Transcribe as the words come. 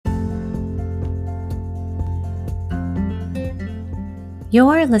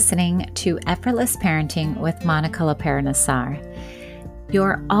You're listening to Effortless Parenting with Monica Lapera-Nassar,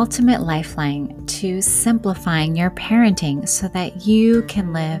 your ultimate lifeline to simplifying your parenting so that you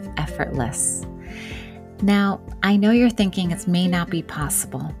can live effortless. Now, I know you're thinking it may not be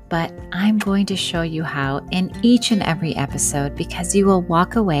possible, but I'm going to show you how in each and every episode because you will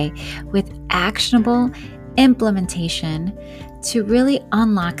walk away with actionable implementation to really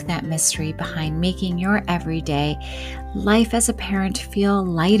unlock that mystery behind making your everyday life as a parent feel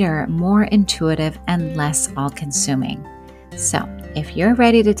lighter, more intuitive, and less all-consuming. So, if you're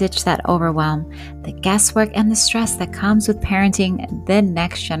ready to ditch that overwhelm, the guesswork, and the stress that comes with parenting the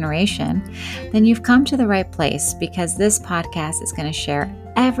next generation, then you've come to the right place because this podcast is going to share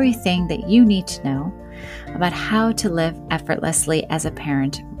everything that you need to know about how to live effortlessly as a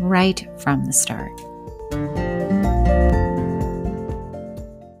parent right from the start.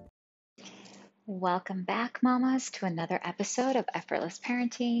 Welcome back, mamas, to another episode of Effortless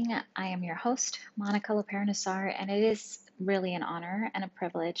Parenting. I am your host, Monica Lapera-Nassar, and it is really an honor and a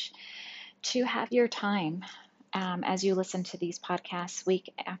privilege to have your time as you listen to these podcasts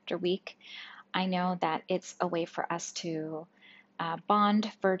week after week. I know that it's a way for us to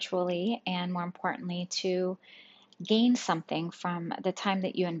bond virtually and, more importantly, to gain something from the time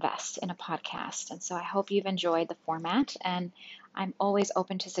that you invest in a podcast. And so I hope you've enjoyed the format, and I'm always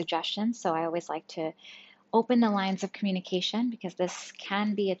open to suggestions. So I always like to open the lines of communication because this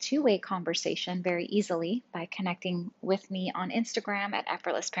can be a two-way conversation very easily by connecting with me on Instagram at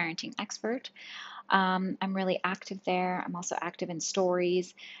Effortless Parenting Expert. I'm really active there. I'm also active in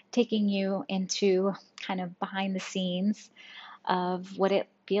stories, taking you into kind of behind the scenes of what it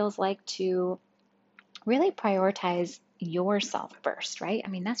feels like to really prioritize yourself first, right? I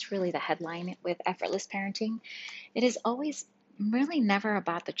mean, that's really the headline with Effortless Parenting. It is always really never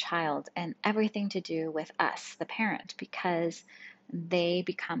about the child and everything to do with us, the parent, because they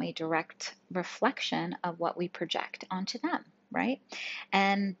become a direct reflection of what we project onto them, right?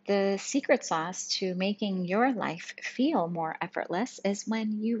 And the secret sauce to making your life feel more effortless is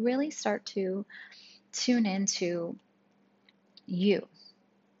when you really start to tune into you,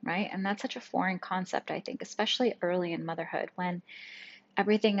 right? And that's such a foreign concept, I think, especially early in motherhood when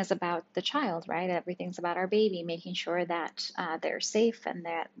everything is about the child, right? Everything's about our baby, making sure that they're safe and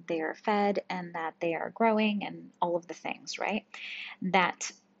that they are fed and that they are growing and all of the things, right? That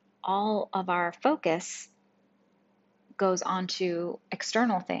all of our focus goes on to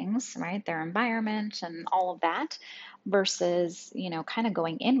external things, right? Their environment and all of that versus, kind of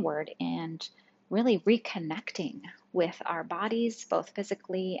going inward and really reconnecting with our bodies, both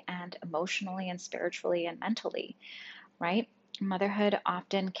physically and emotionally and spiritually and mentally, right? Motherhood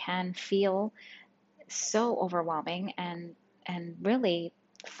often can feel so overwhelming and really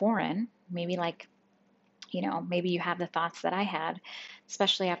foreign, maybe like, maybe you have the thoughts that I had,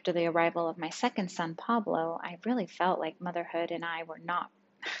 especially after the arrival of my second son, Pablo. I really felt like motherhood and I were not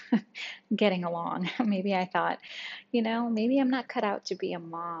getting along. Maybe I thought, maybe I'm not cut out to be a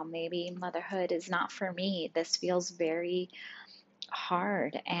mom. Maybe motherhood is not for me. This feels very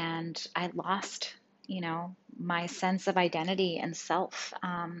hard. And I lost, my sense of identity and self.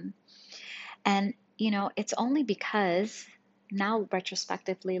 And, it's only because now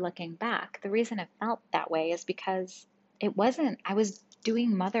retrospectively looking back, the reason it felt that way is because I was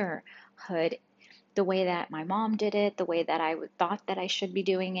doing motherhood the way that my mom did it, the way that I thought that I should be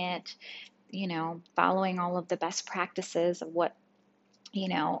doing it, following all of the best practices of what,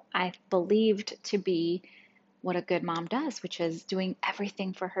 I believed to be what a good mom does, which is doing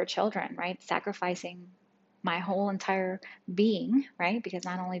everything for her children, right? Sacrificing my whole entire being, right? Because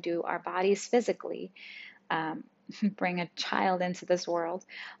not only do our bodies physically um, bring a child into this world,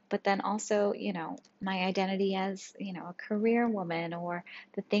 but then also, my identity as, a career woman or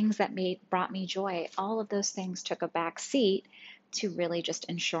the things that brought me joy, all of those things took a back seat to really just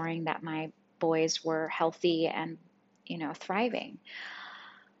ensuring that my boys were healthy and, thriving.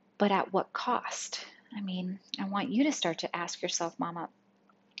 But at what cost? I mean, I want you to start to ask yourself, Mama,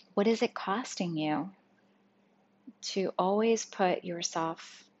 what is it costing you to always put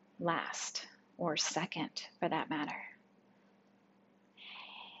yourself last or second for that matter?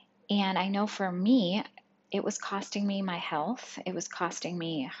 And I know for me, it was costing me my health. It was costing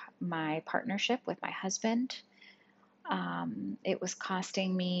me my partnership with my husband. It was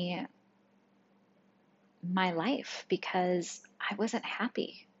costing me my life because I wasn't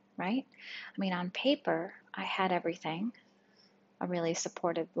happy, right? I mean, on paper, I had everything. A really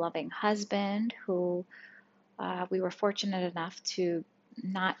supportive, loving husband who we were fortunate enough to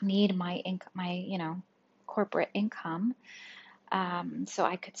not need my corporate income, so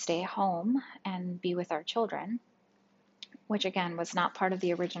I could stay home and be with our children, which again was not part of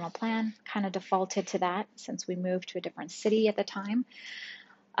the original plan, kind of defaulted to that since we moved to a different city at the time.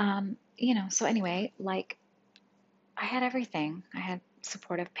 So anyway, like I had everything. I had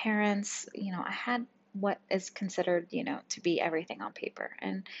supportive parents, I had what is considered, to be everything on paper.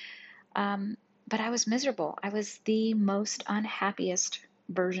 Um, but I was miserable. I was the most unhappiest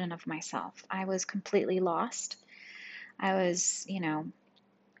version of myself. I was completely lost. I was,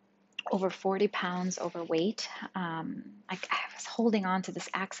 over 40 pounds overweight. I was holding on to this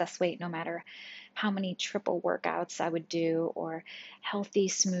excess weight no matter how many triple workouts I would do or healthy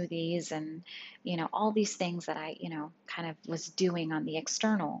smoothies and, all these things that I, kind of was doing on the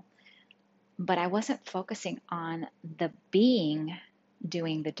external. But I wasn't focusing on the being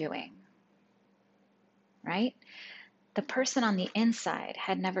doing the doing, right? The person on the inside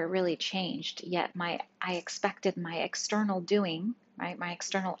had never really changed, yet I expected my external doing, right, my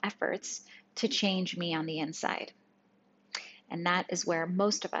external efforts to change me on the inside. And that is where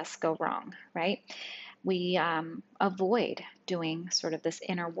most of us go wrong, right? We avoid doing sort of this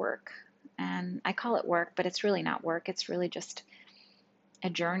inner work. And I call it work, but it's really not work. It's really just a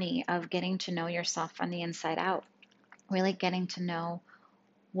journey of getting to know yourself on the inside out, really getting to know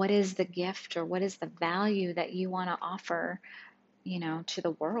what is the gift or what is the value that you want to offer, to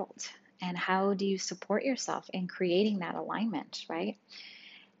the world. And how do you support yourself in creating that alignment, right?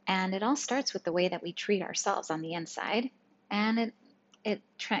 And it all starts with the way that we treat ourselves on the inside, and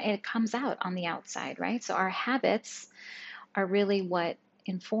it comes out on the outside, right? So our habits are really what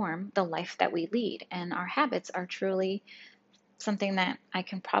inform the life that we lead, and our habits are truly something that I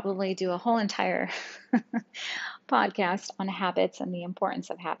can probably do a whole entire podcast on habits and the importance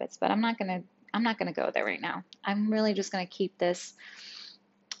of habits, but I'm not going to go there right now. I'm really just going to keep this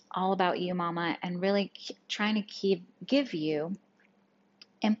all about you, mama, and really trying to give you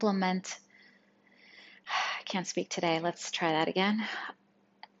implement. I can't speak today. Let's try that again.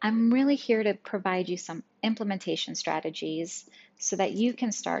 I'm really here to provide you some implementation strategies so that you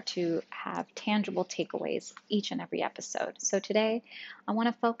can start to have tangible takeaways each and every episode. So today, I want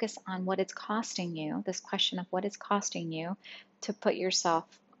to focus on what it's costing you, this question of what it's costing you to put yourself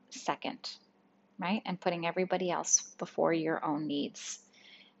second, right? And putting everybody else before your own needs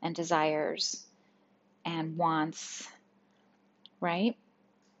and desires and wants, right?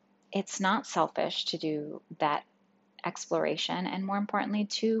 It's not selfish to do that exploration, and more importantly,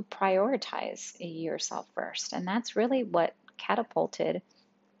 to prioritize yourself first. And that's really what catapulted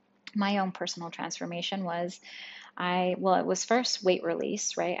my own personal transformation. It was first weight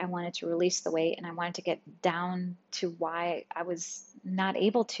release, right? I wanted to release the weight and I wanted to get down to why I was not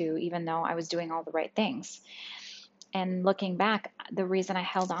able to, even though I was doing all the right things. And looking back, the reason I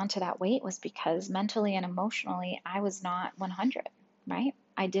held on to that weight was because mentally and emotionally, I was not 100, right?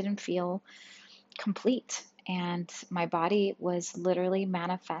 I didn't feel complete. And my body was literally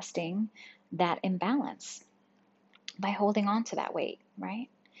manifesting that imbalance by holding on to that weight, right?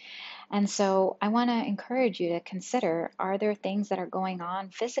 And so I want to encourage you to consider, are there things that are going on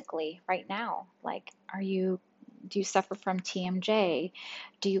physically right now? Like, do you suffer from TMJ?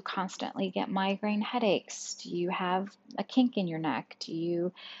 Do you constantly get migraine headaches? Do you have a kink in your neck? Do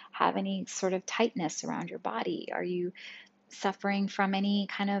you have any sort of tightness around your body? Are you suffering from any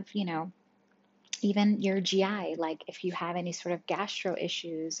kind of, even your GI, like if you have any sort of gastro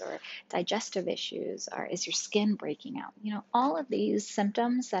issues or digestive issues, or is your skin breaking out? All of these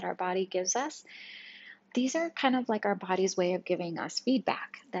symptoms that our body gives us, these are kind of like our body's way of giving us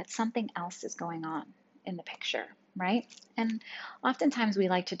feedback that something else is going on in the picture, right? And oftentimes we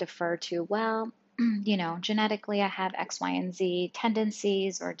like to defer to, well, genetically I have X, Y, and Z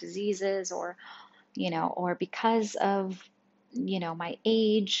tendencies or diseases, or because of my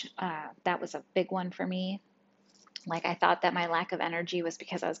age, that was a big one for me. Like I thought that my lack of energy was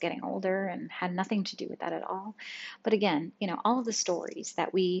because I was getting older and had nothing to do with that at all. But again, all of the stories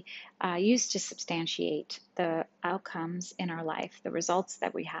that we use to substantiate the outcomes in our life, the results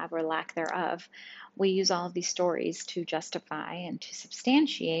that we have or lack thereof, we use all of these stories to justify and to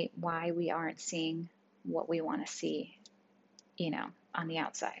substantiate why we aren't seeing what we want to see, on the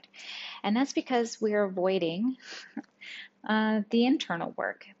outside. And that's because we're avoiding the internal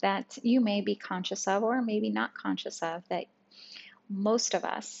work that you may be conscious of or maybe not conscious of, that most of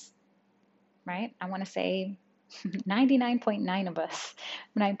us, right? I want to say 99.9 of us,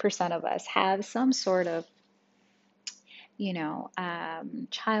 9% of us have some sort of,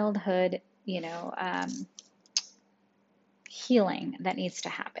 childhood, healing that needs to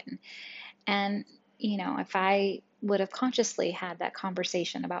happen. And, if I would have consciously had that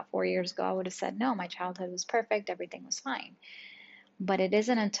conversation about 4 years ago, I would have said, no, my childhood was perfect. Everything was fine. But it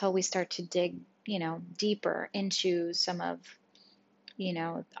isn't until we start to dig, deeper into some of,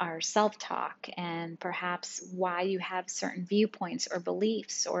 our self-talk and perhaps why you have certain viewpoints or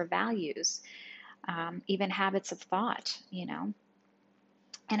beliefs or values, even habits of thought,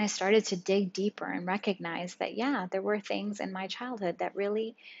 And I started to dig deeper and recognize that, yeah, there were things in my childhood that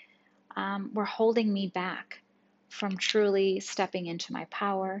really were holding me back from truly stepping into my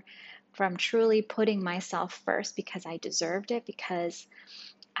power, from truly putting myself first because I deserved it, because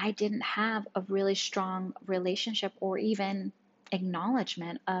I didn't have a really strong relationship or even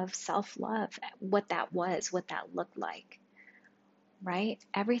acknowledgement of self love, what that was, what that looked like, right?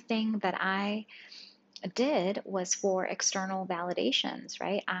 Everything that I did was for external validations,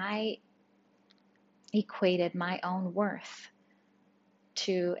 right? I equated my own worth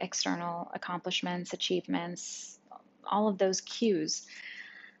to external accomplishments, achievements, all of those cues,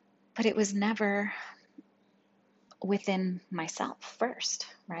 but it was never within myself first,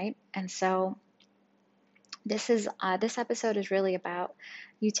 right? And so this episode is really about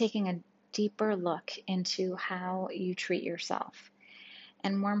you taking a deeper look into how you treat yourself,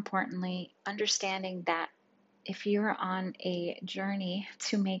 and more importantly, understanding that if you're on a journey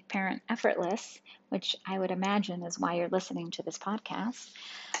to make parent effortless, which I would imagine is why you're listening to this podcast,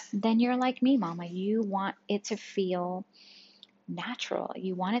 then you're like me, mama. You want it to feel natural.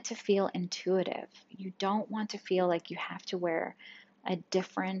 You want it to feel intuitive. You don't want to feel like you have to wear a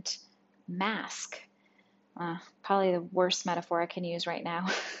different mask. Probably the worst metaphor I can use right now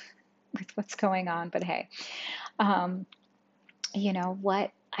with what's going on, but hey, um, you know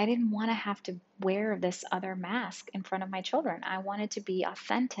what? I didn't want to have to wear this other mask in front of my children. I wanted to be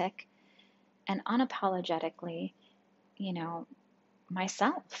authentic and unapologetically, you know,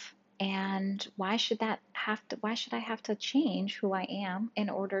 myself. And why should I have to change who I am in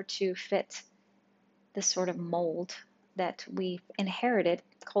order to fit this sort of mold that we've inherited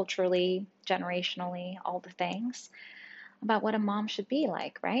culturally, generationally, all the things about what a mom should be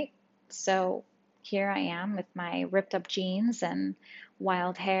like, right? So here I am with my ripped up jeans and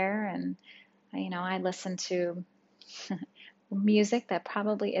wild hair, and I listen to music that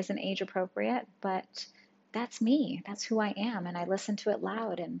probably isn't age appropriate, but that's me. That's who I am, and I listen to it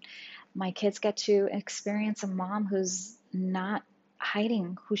loud. And my kids get to experience a mom who's not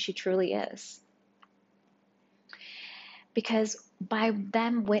hiding who she truly is. Because by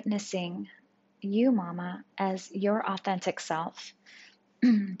them witnessing you, mama, as your authentic self,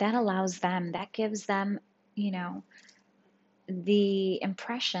 that gives them, you know, the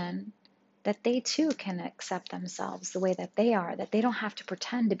impression that they too can accept themselves the way that they are, that they don't have to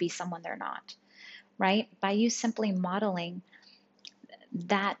pretend to be someone they're not, right? By you simply modeling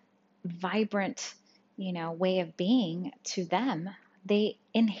that vibrant, way of being to them, they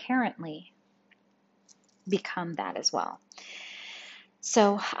inherently become that as well.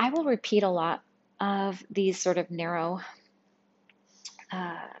 So I will repeat a lot of these sort of narrow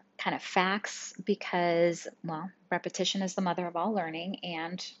uh, kind of facts because, well, repetition is the mother of all learning,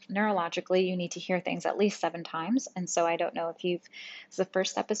 and neurologically, you need to hear things at least 7 times. And so I don't know if it's the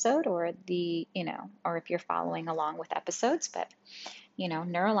first episode or or if you're following along with episodes, but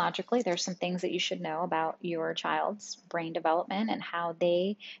neurologically, there's some things that you should know about your child's brain development and how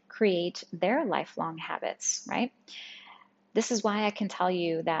they create their lifelong habits, right? This is why I can tell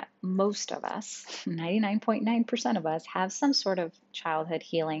you that most of us, 99.9% of us, have some sort of childhood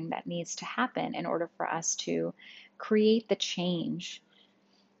healing that needs to happen in order for us to create the change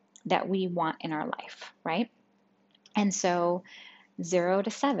that we want in our life, right? And so 0 to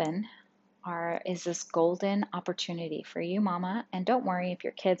 7 is this golden opportunity for you, mama. And don't worry, if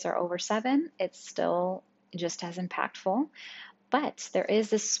your kids are over 7, it's still just as impactful. But there is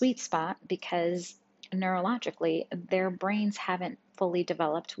this sweet spot because neurologically, their brains haven't fully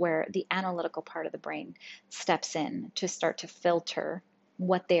developed where the analytical part of the brain steps in to start to filter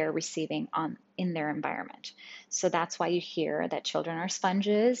what they are receiving in their environment. So that's why you hear that children are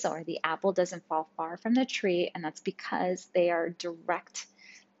sponges or the apple doesn't fall far from the tree, and that's because they are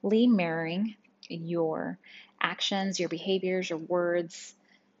directly mirroring your actions, your behaviors, your words,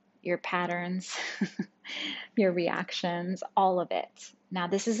 your patterns, your reactions, all of it. Now,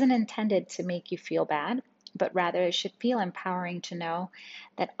 this isn't intended to make you feel bad, but rather it should feel empowering to know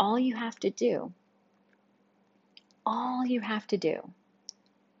that all you have to do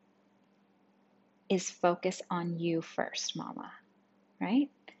is focus on you first, mama, right?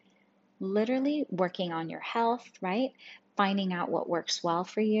 Literally working on your health, right? Finding out what works well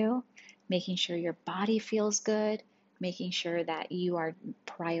for you, making sure your body feels good, making sure that you are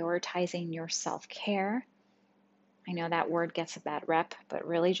prioritizing your self-care. I know that word gets a bad rep, but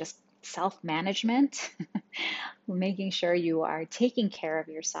really just self-management, making sure you are taking care of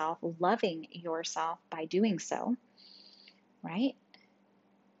yourself, loving yourself by doing so, right?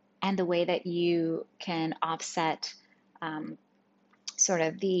 And the way that you can offset um, sort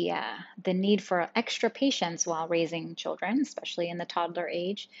of the need for extra patience while raising children, especially in the toddler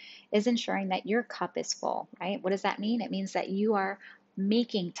age, is ensuring that your cup is full, right? What does that mean? It means that you are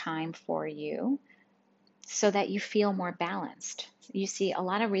making time for you so that you feel more balanced. You see, a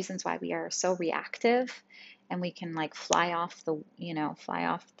lot of reasons why we are so reactive and we can like fly off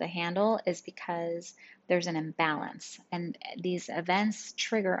the handle is because there's an imbalance. And these events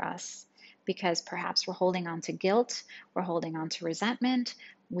trigger us because perhaps we're holding on to guilt, we're holding on to resentment,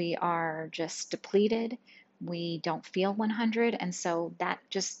 we are just depleted, we don't feel 100. And so that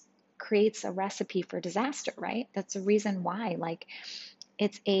just creates a recipe for disaster, right? That's a reason why, like,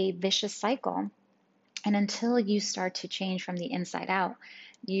 it's a vicious cycle. And until you start to change from the inside out,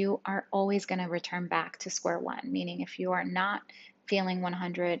 you are always going to return back to square one. Meaning, if you are not feeling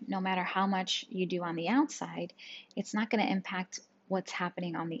 100, no matter how much you do on the outside, it's not going to impact what's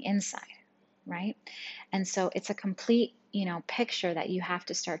happening on the inside, right? And so it's a complete, picture that you have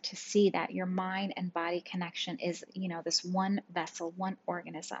to start to see that your mind and body connection is, this one vessel, one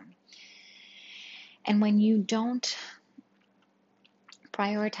organism. And when you don't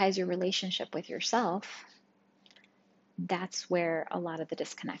prioritize your relationship with yourself, that's where a lot of the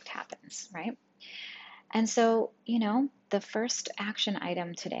disconnect happens, right? And so, the first action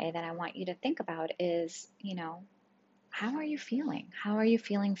item today that I want you to think about is, how are you feeling? How are you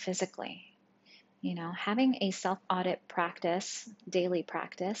feeling physically? Having a self audit practice, daily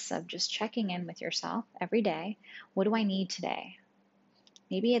practice of just checking in with yourself every day. What do I need today?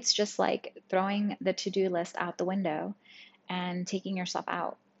 Maybe it's just like throwing the to do list out the window and taking yourself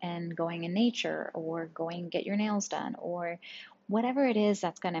out and going in nature or going get your nails done or whatever it is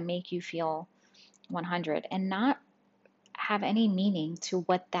that's going to make you feel 100 and not have any meaning to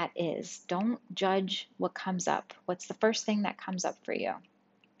what that is. Don't judge what comes up. What's the first thing that comes up for you?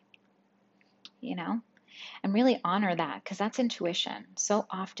 And really honor that, because that's intuition. So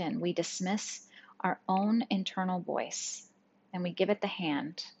often we dismiss our own internal voice and we give it the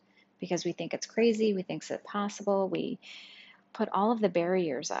hand because we think it's crazy, we think it's impossible, we put all of the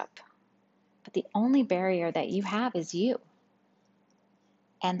barriers up. But the only barrier that you have is you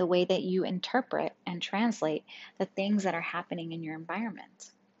and the way that you interpret and translate the things that are happening in your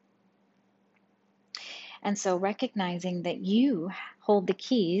environment. And so recognizing that you hold the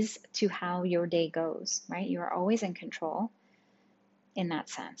keys to how your day goes, right? You are always in control in that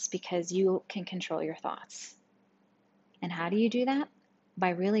sense because you can control your thoughts. And how do you do that? By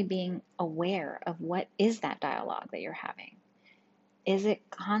really being aware of what is that dialogue that you're having. Is it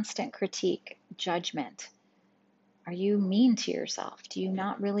constant critique, judgment? Are you mean to yourself? Do you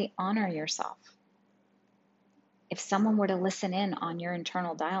not really honor yourself? If someone were to listen in on your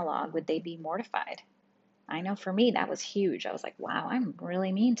internal dialogue, would they be mortified? I know for me, that was huge. I was like, wow, I'm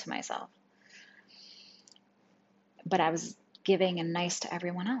really mean to myself. But I was giving and nice to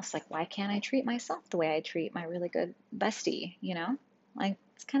everyone else. Like, why can't I treat myself the way I treat my really good bestie, Like,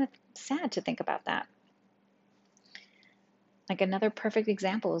 it's kind of sad to think about that. Like, another perfect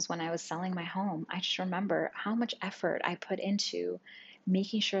example is when I was selling my home. I just remember how much effort I put into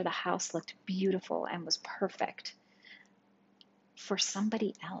making sure the house looked beautiful and was perfect for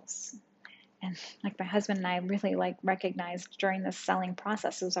somebody else. And like my husband and I really recognized during this selling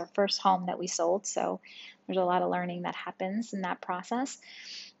process, it was our first home that we sold. So there's a lot of learning that happens in that process.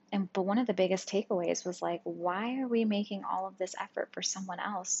 But one of the biggest takeaways was like, why are we making all of this effort for someone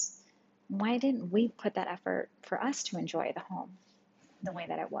else? Why didn't we put that effort for us to enjoy the home the way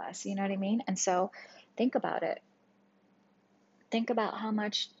that it was? You know what I mean? And so think about it. Think about how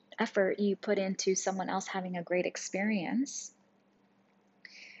much effort you put into someone else having a great experience.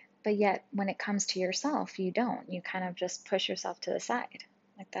 But yet, when it comes to yourself, you don't. You kind of just push yourself to the side.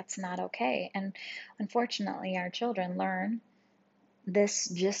 Like, that's not okay. And unfortunately, our children learn this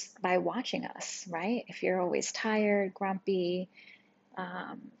just by watching us, right? If you're always tired, grumpy,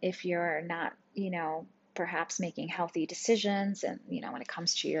 if you're not, perhaps making healthy decisions and, when it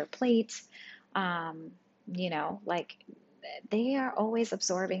comes to your plate, like they are always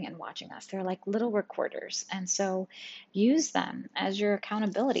absorbing and watching us. They're like little recorders. And so use them as your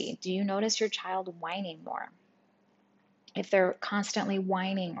accountability. Do you notice your child whining more? If they're constantly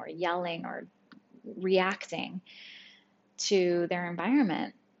whining or yelling or reacting to their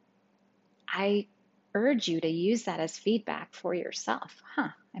environment, I urge you to use that as feedback for yourself.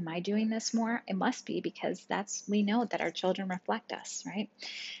 Am I doing this more? It must be, because we know that our children reflect us, right?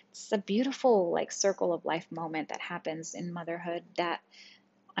 It's a beautiful circle of life moment that happens in motherhood that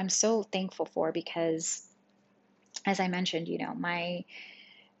I'm so thankful for, because as I mentioned,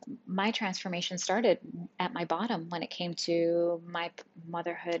 my transformation started at my bottom when it came to my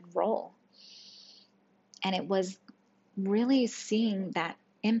motherhood role. And it was really seeing that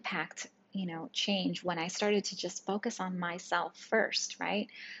impact, change when I started to just focus on myself first, right?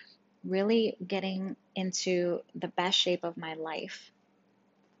 Really getting into the best shape of my life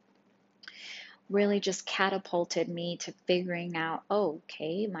really just catapulted me to figuring out, oh,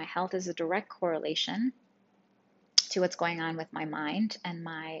 okay, my health is a direct correlation to what's going on with my mind and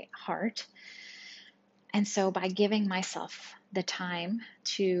my heart. And so by giving myself the time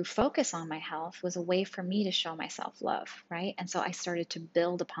to focus on my health was a way for me to show myself love, right? And so I started to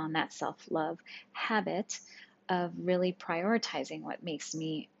build upon that self-love habit of really prioritizing what makes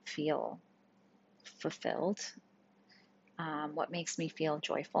me feel fulfilled, what makes me feel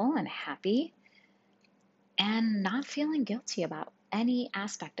joyful and happy, and not feeling guilty about any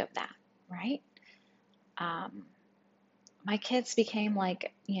aspect of that, right? Um, my kids became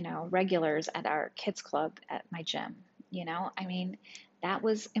like, regulars at our kids club at my gym. I mean, that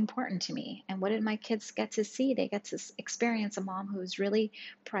was important to me. And what did my kids get to see? They get to experience a mom who's really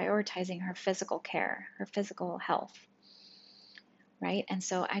prioritizing her physical care, her physical health, right? And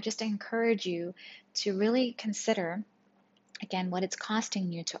so I just encourage you to really consider, again, what it's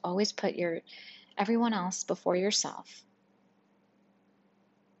costing you to always put everyone else before yourself,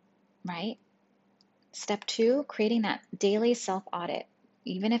 right? Step two, creating that daily self audit,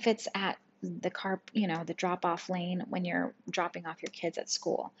 even if it's at the drop off lane when you're dropping off your kids at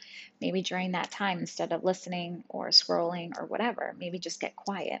school. Maybe during that time, instead of listening or scrolling or whatever, maybe just get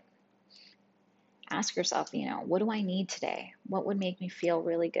quiet. Ask yourself, what do I need today? What would make me feel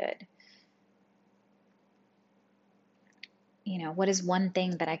really good? What is one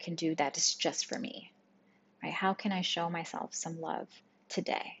thing that I can do that is just for me, right? How can I show myself some love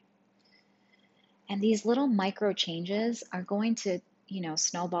today? And these little micro changes are going to,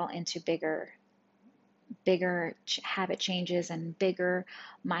 snowball into bigger habit changes and bigger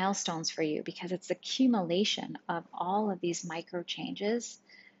milestones for you, because it's the accumulation of all of these micro changes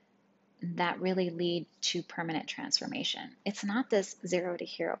that really lead to permanent transformation. It's not this zero to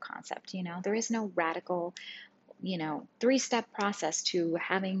hero concept, there is no radical, 3-step process to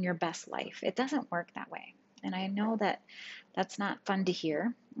having your best life. It doesn't work that way. And I know that that's not fun to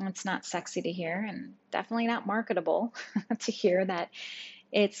hear. It's not sexy to hear, and definitely not marketable to hear that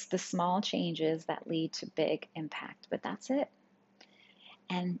it's the small changes that lead to big impact, but that's it.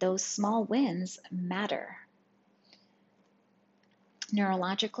 And those small wins matter.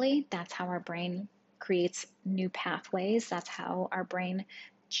 Neurologically, that's how our brain creates new pathways. That's how our brain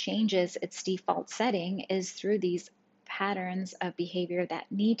changes its default setting, is through these patterns of behavior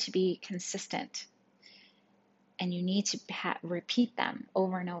that need to be consistent. And you need to repeat them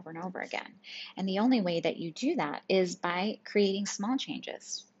over and over and over again. And the only way that you do that is by creating small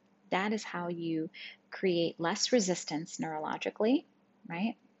changes. That is how you create less resistance neurologically,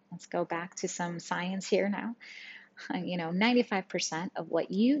 right? Let's go back to some science here now. 95% of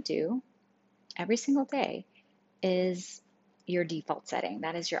what you do every single day is your default setting.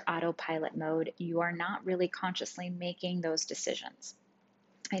 That is your autopilot mode. You are not really consciously making those decisions.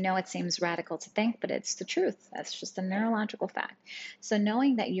 I know it seems radical to think, but it's the truth. That's just a neurological fact. So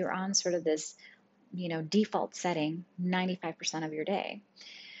knowing that you're on sort of this, default setting 95% of your day,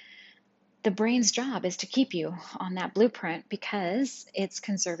 the brain's job is to keep you on that blueprint, because it's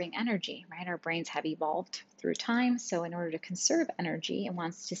conserving energy, right? Our brains have evolved through time. So in order to conserve energy, it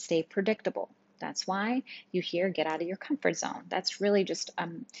wants to stay predictable. That's why you hear get out of your comfort zone. That's really just a,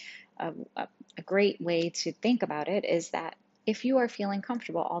 a great way to think about it, is that if you are feeling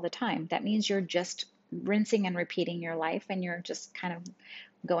comfortable all the time, that means you're just rinsing and repeating your life, and you're just kind of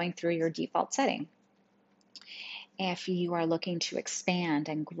going through your default setting. If you are looking to expand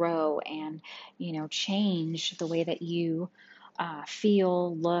and grow and, change the way that you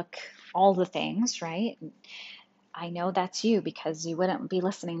feel, look, all the things, right? I know that's you, because you wouldn't be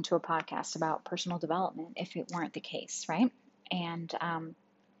listening to a podcast about personal development if it weren't the case, right? And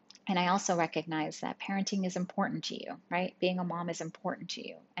I also recognize that parenting is important to you, right? Being a mom is important to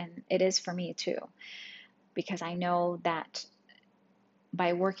you. And it is for me too, because I know that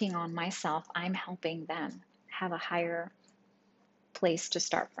by working on myself, I'm helping them have a higher place to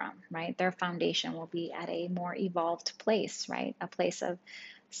start from, right? Their foundation will be at a more evolved place, right? A place of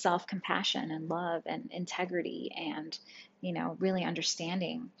self-compassion and love and integrity and, really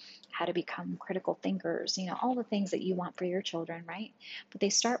understanding how to become critical thinkers, all the things that you want for your children, right? But they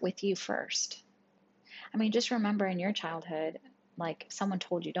start with you first. I mean, just remember in your childhood, like someone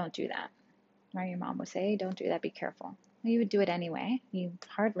told you, don't do that, right? Your mom would say, hey, don't do that, be careful. You would do it anyway. You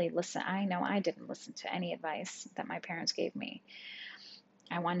hardly listen. I know I didn't listen to any advice that my parents gave me.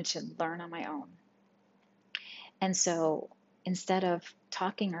 I wanted to learn on my own. And so instead of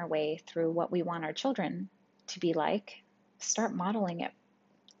talking our way through what we want our children to be like, start modeling it.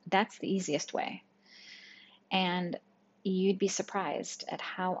 That's the easiest way. And you'd be surprised at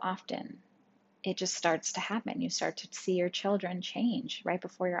how often it just starts to happen. You start to see your children change right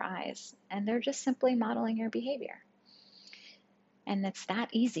before your eyes, and they're just simply modeling your behavior. And it's that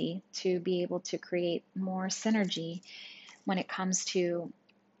easy to be able to create more synergy when it comes to,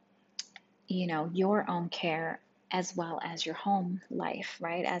 your own care as well as your home life,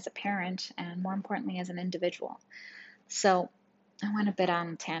 right? As a parent, and more importantly, as an individual. So I went a bit on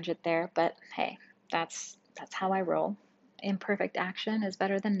a tangent there, but hey, that's how I roll. Imperfect action is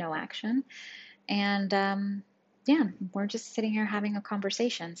better than no action. And yeah, we're just sitting here having a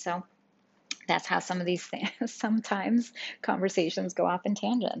conversation. So that's how some of these things, sometimes conversations go off in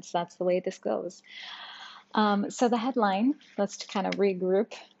tangents. That's the way this goes. So the headline, let's kind of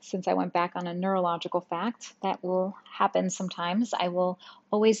regroup since I went back on a neurological fact that will happen sometimes. I will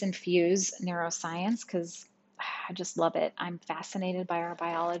always infuse neuroscience because I just love it. I'm fascinated by our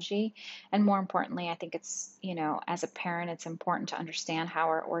biology. And more importantly, I think it's, as a parent, it's important to understand how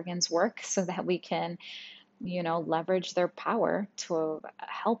our organs work so that we can, leverage their power to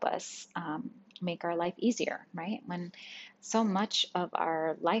help us make our life easier, right? When so much of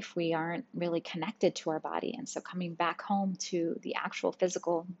our life we aren't really connected to our body. And so coming back home to the actual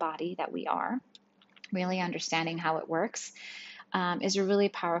physical body that we are, really understanding how it works, is a really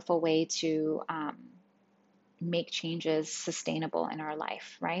powerful way to make changes sustainable in our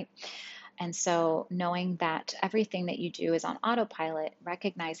life, right? And so knowing that everything that you do is on autopilot,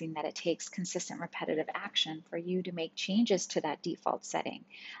 recognizing that it takes consistent repetitive action for you to make changes to that default setting.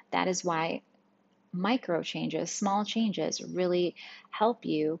 That is why micro changes, small changes really help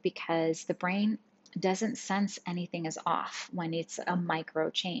you, because the brain doesn't sense anything is off when it's a micro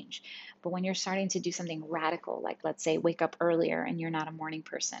change. But when you're starting to do something radical, like let's say wake up earlier and you're not a morning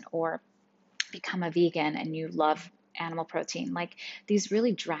person, or become a vegan and you love animal protein, like these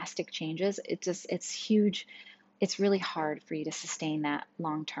really drastic changes, it's huge. It's really hard for you to sustain that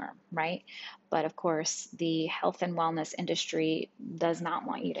long term, right? But of course, the health and wellness industry does not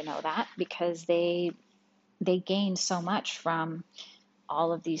want you to know that, because they gain so much from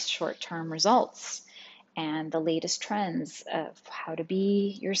all of these short-term results and the latest trends of how to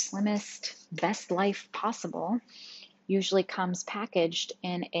be your slimmest, best life possible. Usually comes packaged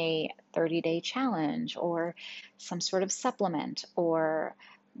in a 30-day challenge or some sort of supplement or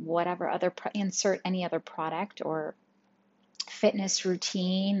whatever other, insert any other product or fitness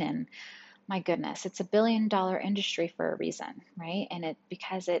routine. And my goodness, it's $1 billion industry for a reason, right? And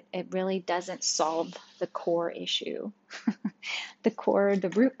because it really doesn't solve the core issue,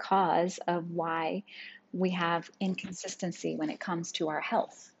 the root cause of why we have inconsistency when it comes to our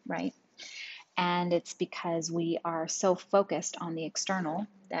health, right? And it's because we are so focused on the external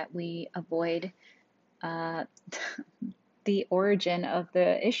that we avoid uh, the origin of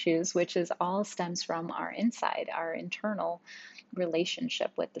the issues, which is all stems from our inside, our internal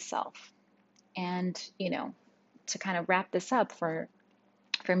relationship with the self. And, to kind of wrap this up, for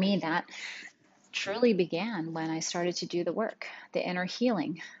me, that truly began when I started to do the work, the inner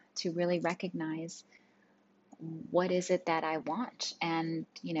healing, to really recognize what is it that I want, and,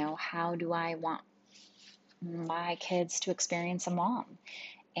 how do I want my kids to experience a mom.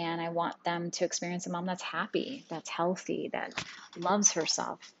 And I want them to experience a mom that's happy, that's healthy, that loves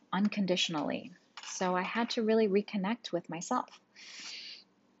herself unconditionally. So I had to really reconnect with myself.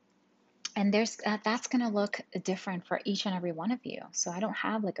 And that's going to look different for each and every one of you. So I don't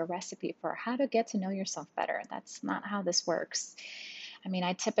have like a recipe for how to get to know yourself better. That's not how this works. I mean,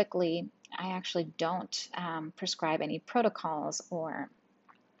 I actually don't prescribe any protocols or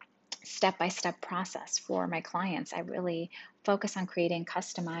step-by-step process for my clients. I really focus on creating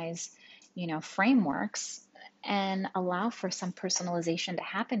customized, frameworks, and allow for some personalization to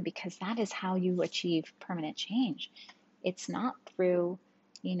happen, because that is how you achieve permanent change. It's not through,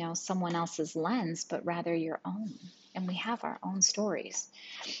 someone else's lens, but rather your own. And we have our own stories,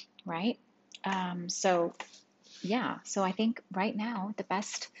 right? So yeah, so I think right now the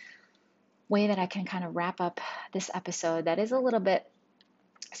best way that I can kind of wrap up this episode, that is a little bit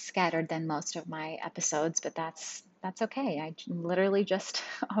scattered than most of my episodes, but that's okay. I literally just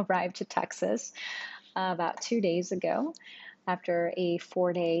arrived to Texas about 2 days ago after a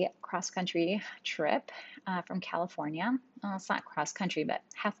 4-day cross-country trip from California. It's not cross-country, but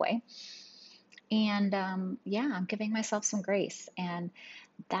halfway. And yeah, I'm giving myself some grace. And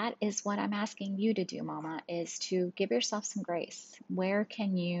that is what I'm asking you to do, Mama, is to give yourself some grace. Where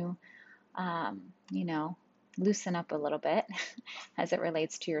can you, you know, loosen up a little bit as it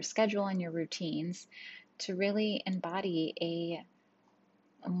relates to your schedule and your routines to really embody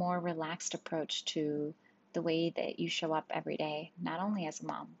a more relaxed approach to the way that you show up every day, not only as a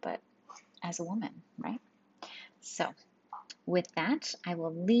mom, but as a woman, right? So, with that, I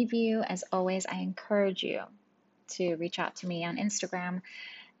will leave you. As always, I encourage you to reach out to me on Instagram,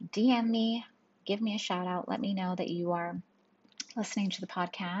 DM me, give me a shout out, let me know that you are listening to the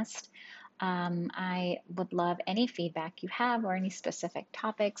podcast. I would love any feedback you have or any specific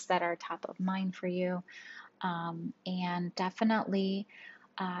topics that are top of mind for you. And definitely,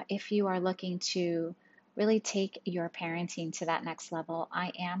 if you are looking to really take your parenting to that next level,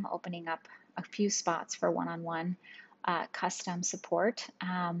 I am opening up a few spots for one-on-one custom support.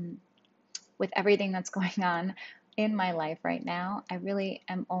 With everything that's going on in my life right now, I really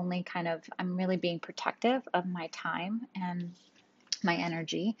am I'm really being protective of my time and my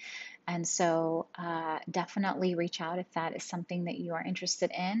energy. And so definitely reach out if that is something that you are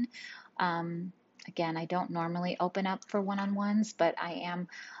interested in. Again, I don't normally open up for one-on-ones, but I am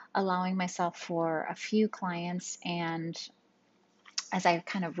allowing myself for a few clients and as I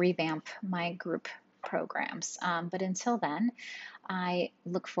kind of revamp my group programs. But until then, I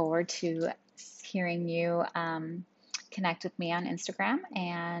look forward to hearing you connect with me on Instagram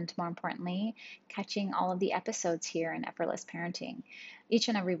and more importantly, catching all of the episodes here in Effortless Parenting. Each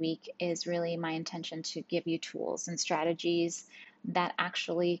and every week is really my intention to give you tools and strategies that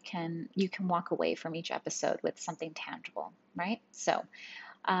actually you can walk away from each episode with something tangible, right? So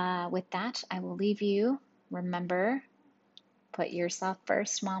with that, I will leave you. Remember, put yourself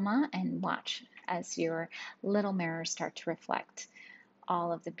first, Mama, and watch as your little mirrors start to reflect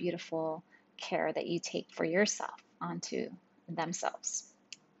all of the beautiful care that you take for yourself onto themselves.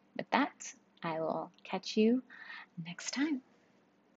 With that, I will catch you next time.